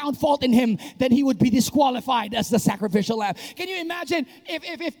priests found fault in him, then he would be disqualified as the sacrificial lamb? Can you imagine if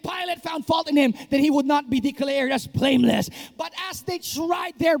Pilate found fault in him, then he would not be declared as blameless? But as they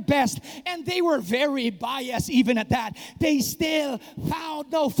tried their best, and they were very biased even at that, they still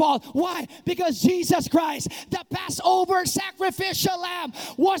found no fault. Why? Because Jesus Christ, the Passover sacrificial lamb,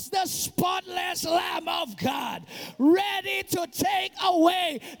 was the spotless Lamb of God, ready to take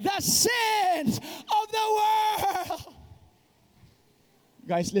away the sins of the world.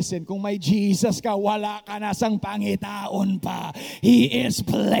 Guys, listen, kung may Jesus ka, wala ka na sang pangitaon pa. He is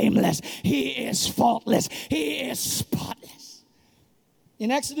blameless. He is faultless. He is spotless. In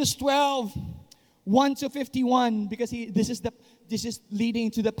Exodus 12, 1 to 51, because this is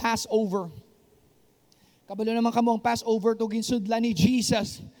leading to the Passover. Kabalo naman kamo ang Passover to ginsudla ni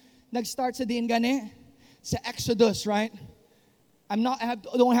Jesus. Nag-start sa din gani sa Exodus, right? I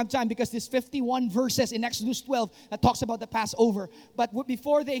don't have time because there's 51 verses in Exodus 12 that talks about the Passover. But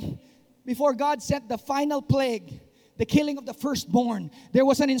before God sent the final plague, the killing of the firstborn, there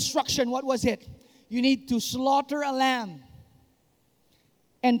was an instruction. What was it? You need to slaughter a lamb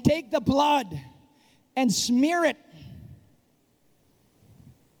and take the blood and smear it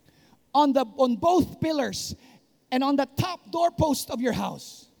on both pillars and on the top doorpost of your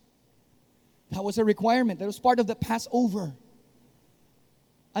house. That was a requirement. That was part of the Passover.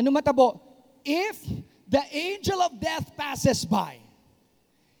 Ano matabo? If the angel of death passes by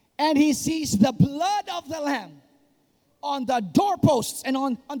and he sees the blood of the lamb on the doorposts and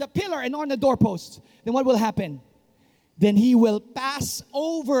on the pillar and on the doorposts, then what will happen? Then he will pass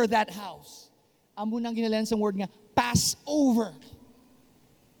over that house. Amo nang ginalan sa word nga, pass over.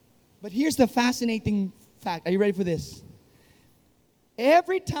 But here's the fascinating fact. Are you ready for this?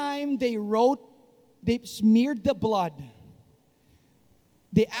 Every time they smeared the blood,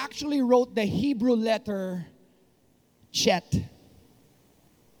 they actually wrote the Hebrew letter Chet.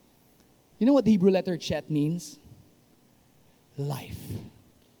 You know what the Hebrew letter Chet means? Life.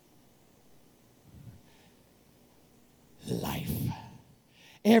 Life.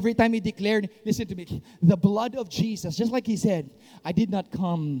 Every time he declared, listen to me, the blood of Jesus, just like he said, I did not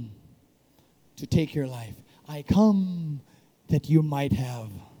come to take your life. I come that you might have.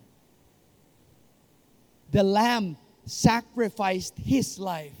 The Lamb sacrificed his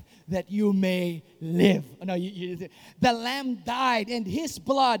life that you may live. No, the Lamb died and his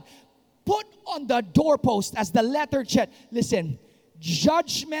blood put on the doorpost as the letter Chet. Listen,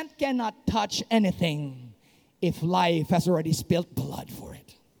 judgment cannot touch anything if life has already spilled blood for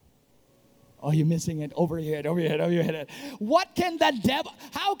it. Oh, you're missing it. Over your head. How can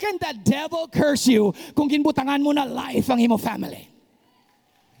the devil curse you kung ginbutangan mo na life ang imo family?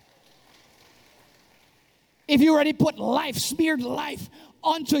 If you already put life, smeared life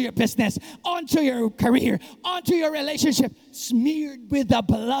onto your business, onto your career, onto your relationship, smeared with the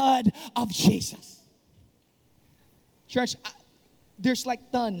blood of Jesus. Church, there's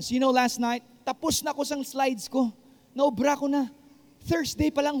like tons. You know, last night, tapos na ko sang slides ko. Naobra ko na. Thursday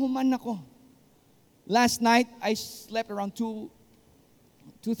pa lang human ako. Last night, I slept around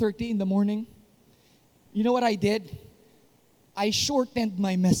 2:30 in the morning. You know what I did? I shortened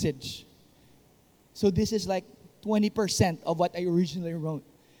my message. So this is like 20% of what I originally wrote.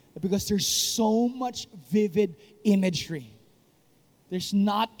 Because there's so much vivid imagery. There's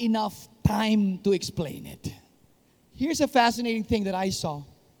not enough time to explain it. Here's a fascinating thing that I saw.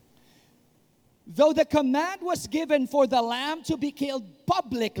 Though the command was given for the lamb to be killed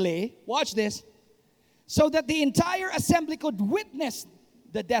publicly, watch this, so that the entire assembly could witness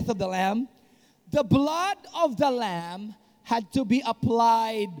the death of the lamb, the blood of the lamb had to be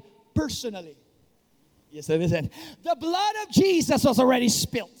applied personally. Yes, listen. The blood of Jesus was already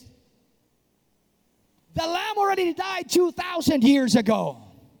spilled. The lamb already died 2,000 years ago.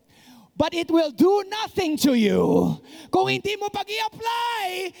 But it will do nothing to you kung hindi mo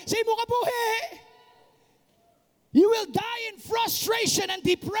pag-i-apply sa imong kabuhi. You will die in frustration and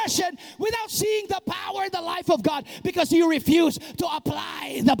depression without seeing the power and the life of God because you refuse to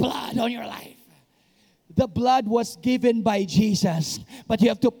apply the blood on your life. The blood was given by Jesus, but you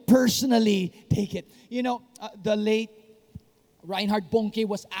have to personally take it. You know, the late Reinhard Bonnke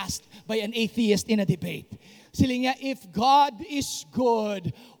was asked by an atheist in a debate. Sila niya, if God is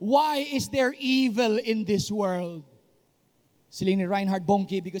good, why is there evil in this world? Sila ni Reinhard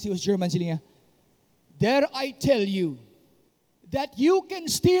Bonnke, because he was German, sila niya, dare I tell you that you can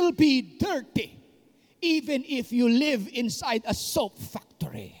still be dirty even if you live inside a soap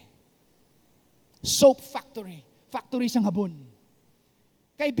factory. Soap factory. Factory sang habon.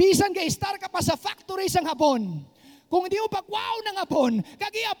 Kay bisan kay star ka pa sa factory sang habon. Kung hindi mo pagwaw ng habon,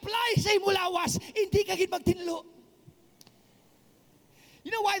 kagi-apply sa imulawas, hindi kagid magtinlo.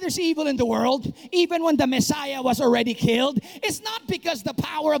 You know why there's evil in the world? Even when the Messiah was already killed, it's not because the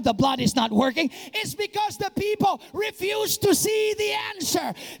power of the blood is not working. It's because the people refuse to see the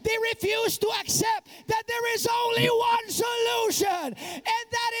answer. They refuse to accept that there is only one solution, and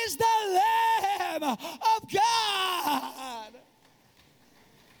that is the Lamb of God.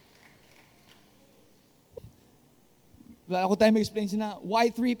 Wala ako time explain sina, why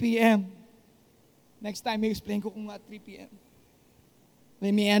 3 p.m.? Next time, explain ko kung 3 p.m.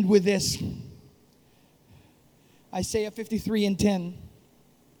 Let me end with this. Isaiah 53:10.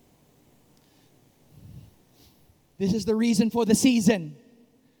 This is the reason for the season.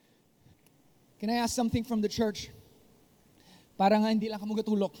 Can I ask something from the church? Para nga hindi lang kamo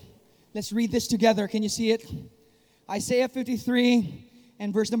gatulok. Let's read this together. Can you see it? Isaiah 53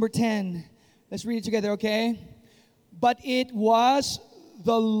 and verse number 10. Let's read it together, okay? But it was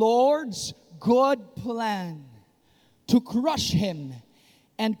the Lord's good plan to crush him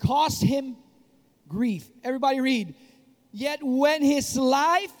and cause him grief. Everybody read. Yet when his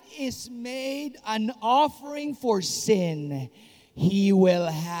life is made an offering for sin, he will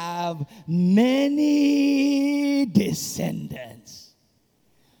have many descendants.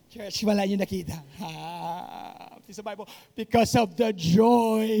 Church, wala niyo nakita. Sa Bible, because of the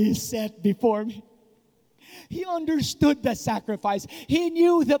joy set before me. He understood the sacrifice. He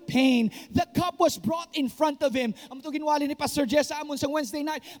knew the pain. The cup was brought in front of him. Ang ginwali ni Pastor Jess sa amon sa Wednesday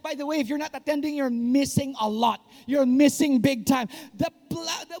night. By the way, if you're not attending, you're missing a lot. You're missing big time. The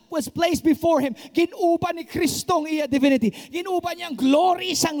blood that was placed before him, ginuba ni Kristong iya divinity. Ginuba niyang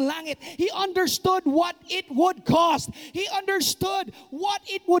glory sang langit. He understood what it would cost. He understood what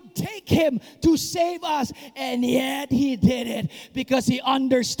it would take him to save us. And yet he did it because he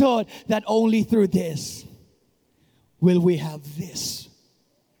understood that only through this will we have this.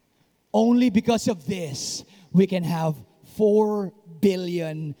 Only because of this, we can have 4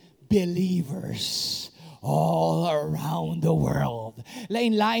 billion believers all around the world.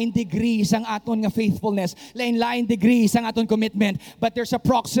 Lain-lain degrees ang aton nga faithfulness. Lain-lain degrees ang aton commitment. But there's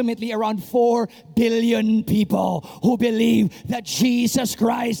approximately around 4 billion people who believe that Jesus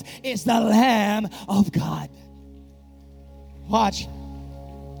Christ is the Lamb of God. Watch.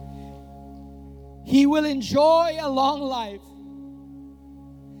 He will enjoy a long life,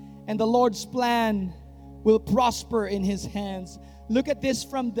 and the Lord's plan will prosper in his hands. Look at this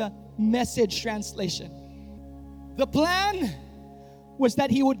from the Message translation. The plan was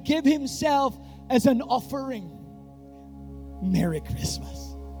that he would give himself as an offering. Merry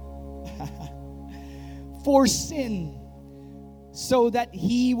Christmas. For sin, so that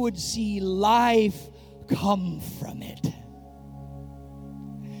he would see life come from it.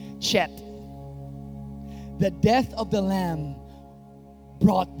 Chet. The death of the Lamb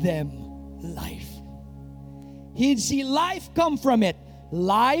brought them life. He'd see life come from it.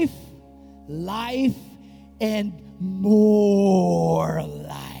 Life, and more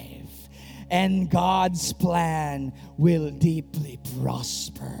life. And God's plan will deeply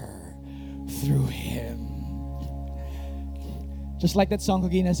prosper through him. Just like that song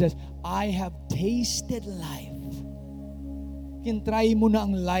Kagina says, I have tasted life. Kintry mo na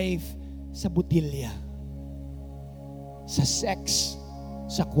ang life sa butilya, sa sex,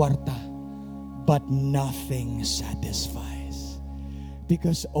 sa kwarta, but nothing satisfies.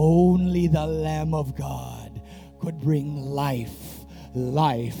 Because only the Lamb of God could bring life,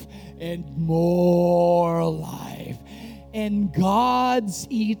 and more life. And God's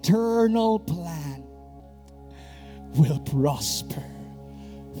eternal plan will prosper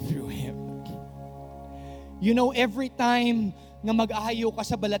through him. You know, every time nga mag-ahayo ka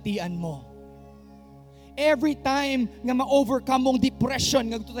sa balatian mo, every time nga ma-overcome mong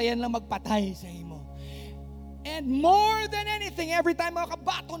depression, nga tutayan lang magpatay sa imo. And more than anything, every time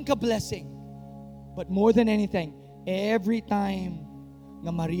makabaton ka blessing. But more than anything, every time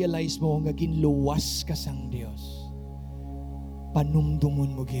nga ma-realize mo nga ginluwas ka sang Dios,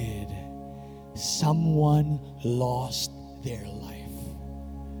 panumdumon mo gid, someone lost their life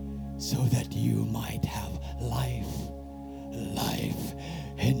so that you might have life,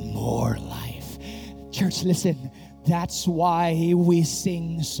 and more life. Church, listen, that's why we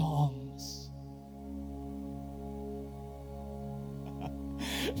sing songs.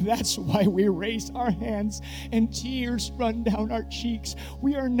 That's why we raise our hands and tears run down our cheeks.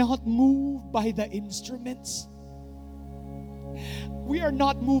 We are not moved by the instruments. We are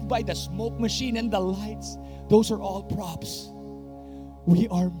not moved by the smoke machine and the lights. Those are all props. We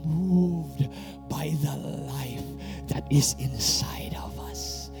are moved by the life that is inside of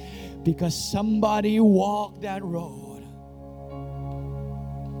us. Because somebody walked that road.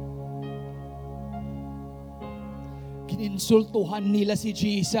 Kininsultuhan nila si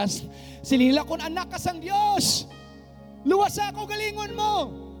Jesus. Sila nila, kung anak ka sang Diyos, luwasa ako, galingon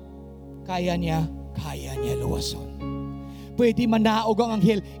mo. Kaya niya luwason. Pwede manaog ang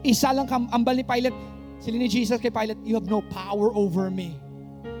anghel. Isa lang ambal ni Pilate. Sila ni Jesus kay Pilate, you have no power over me.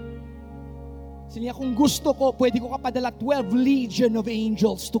 Sila niya, kung gusto ko, pwede ko kapadala 12 legion of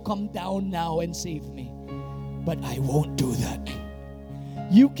angels to come down now and save me. But I won't do that.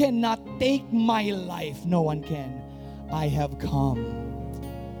 You cannot take my life. No one can. I have come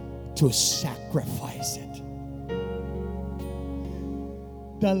to sacrifice it.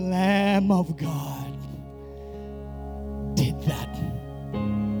 The Lamb of God did that.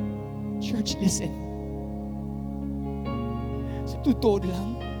 Church, listen. Sa totoo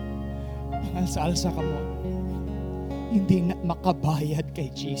lang, alsa-alsa ka mo, hindi na makabayad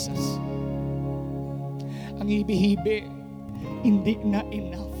kay Jesus. Ang hibi-hibi, hindi na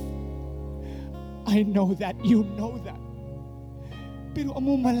enough. I know that, you know that. Pero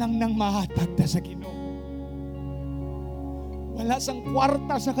amo man lang nang mahatagda sa Ginoo. Wala sang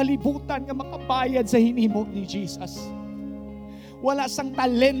kwarta sa kalibutan nga makabayad sa hinimo ni Jesus. Wala sang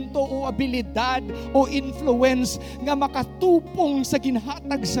talento o abilidad o influence nga makatupong sa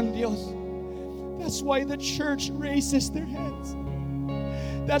ginhatag sang Dios. That's why the church raises their hands.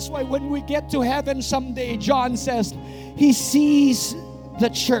 That's why when we get to heaven someday, John says, he sees the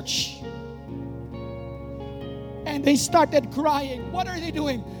church. And they started crying. What are they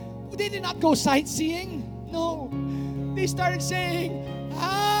doing? They did not go sightseeing. No. They started saying,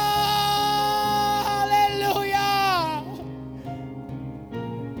 Hallelujah!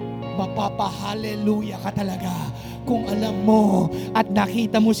 Mapapa-hallelujah ka talaga kung alam mo at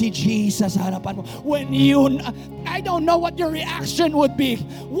nakita mo si Jesus sa harapan mo. When you, I don't know what your reaction would be.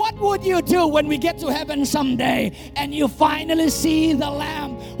 What would you do when we get to heaven someday and you finally see the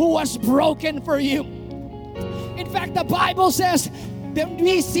Lamb who was broken for you? In fact, the Bible says that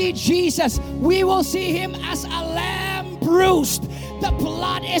we see Jesus, we will see him as a lamb bruised. The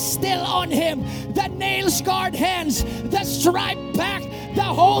blood is still on him. The nail-scarred hands, the striped back, the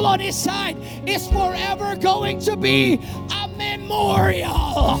hole on his side is forever going to be a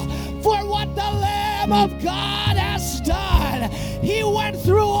memorial for what the Lamb of God has done. He went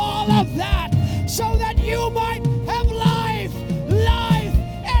through all of that so that you might have life,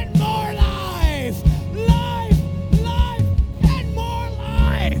 and more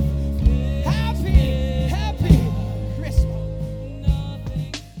life. Happy Christmas.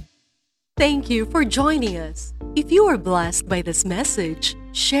 Thank you for joining us. If you are blessed by this message,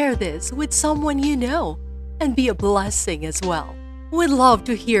 share this with someone you know and be a blessing as well. We'd love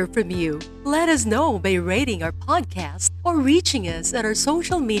to hear from you. Let us know by rating our podcast or reaching us at our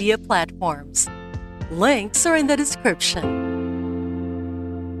social media platforms. Links are in the description.